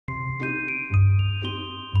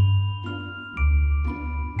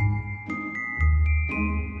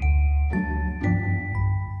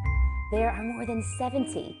There are more than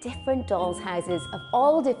 70 different dolls' houses of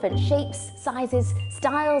all different shapes, sizes,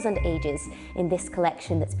 styles and ages in this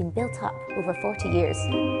collection that's been built up over 40 years.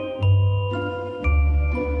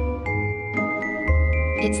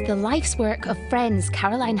 It's the life's work of friends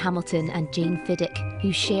Caroline Hamilton and Jane Fiddick,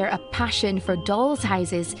 who share a passion for dolls'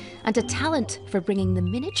 houses and a talent for bringing the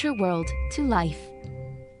miniature world to life.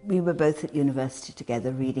 We were both at university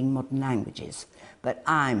together reading modern languages, but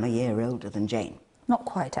I'm a year older than Jane. Not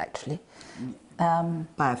quite, actually.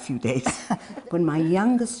 By a few days. When my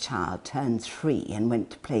youngest child turned 3 and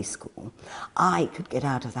went to play school, I could get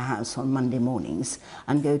out of the house on Monday mornings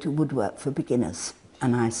and go to woodwork for beginners.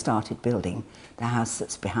 And I started building the house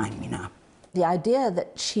that's behind me now. The idea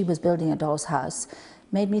that she was building a doll's house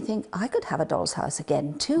made me think I could have a doll's house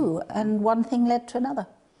again too, and one thing led to another.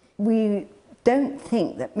 We don't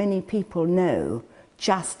think that many people know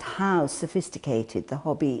just how sophisticated the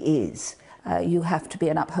hobby is. You have to be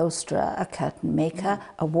an upholsterer, a curtain maker,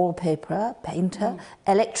 a wallpaperer, painter,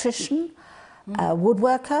 electrician,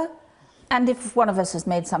 woodworker. And if one of us has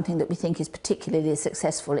made something that we think is particularly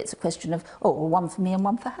successful, it's a question of, oh, well, one for me and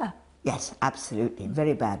one for her. Yes, absolutely.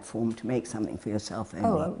 Very bad form to make something for yourself only.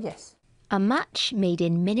 Oh, yes. A match made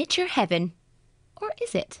in miniature heaven, or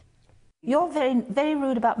is it? You're very, very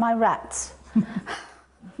rude about my rats.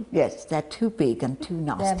 Yes, they're too big and too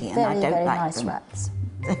nasty, They're and I don't very like nice them. rats.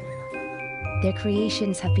 Their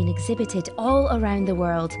creations have been exhibited all around the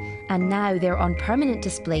world, and now they're on permanent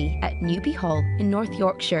display at Newby Hall in North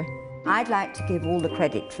Yorkshire. I'd like to give all the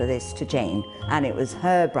credit for this to Jane, and it was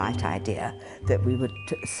her bright idea that we would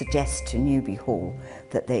suggest to Newby Hall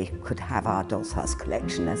that they could have our Doll's House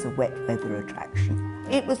collection as a wet weather attraction.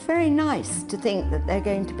 It was very nice to think that they're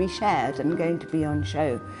going to be shared and going to be on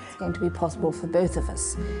show. It's going to be possible for both of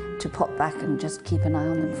us to pop back and just keep an eye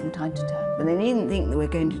on them from time to time. But they needn't think that we're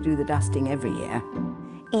going to do the dusting every year.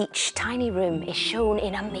 Each tiny room is shown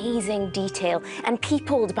in amazing detail and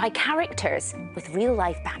peopled by characters with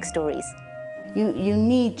real-life backstories. You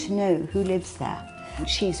need to know who lives there.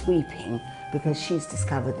 She's weeping because she's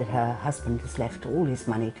discovered that her husband has left all his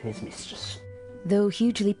money to his mistress. Though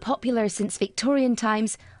hugely popular since Victorian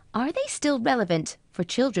times, are they still relevant for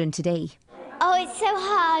children today? Oh, it's so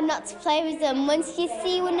hard not to play with them once you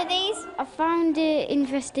see one of these. I found it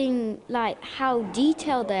interesting, like, how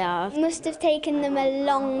detailed they are. It must have taken them a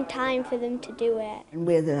long time for them to do it. And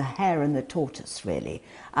we're the hare and the tortoise, really.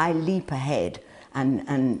 I leap ahead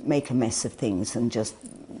and make a mess of things and just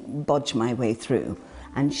bodge my way through.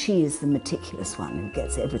 And she is the meticulous one who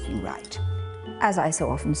gets everything right. As I so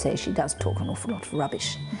often say, she does talk an awful lot of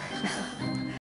rubbish.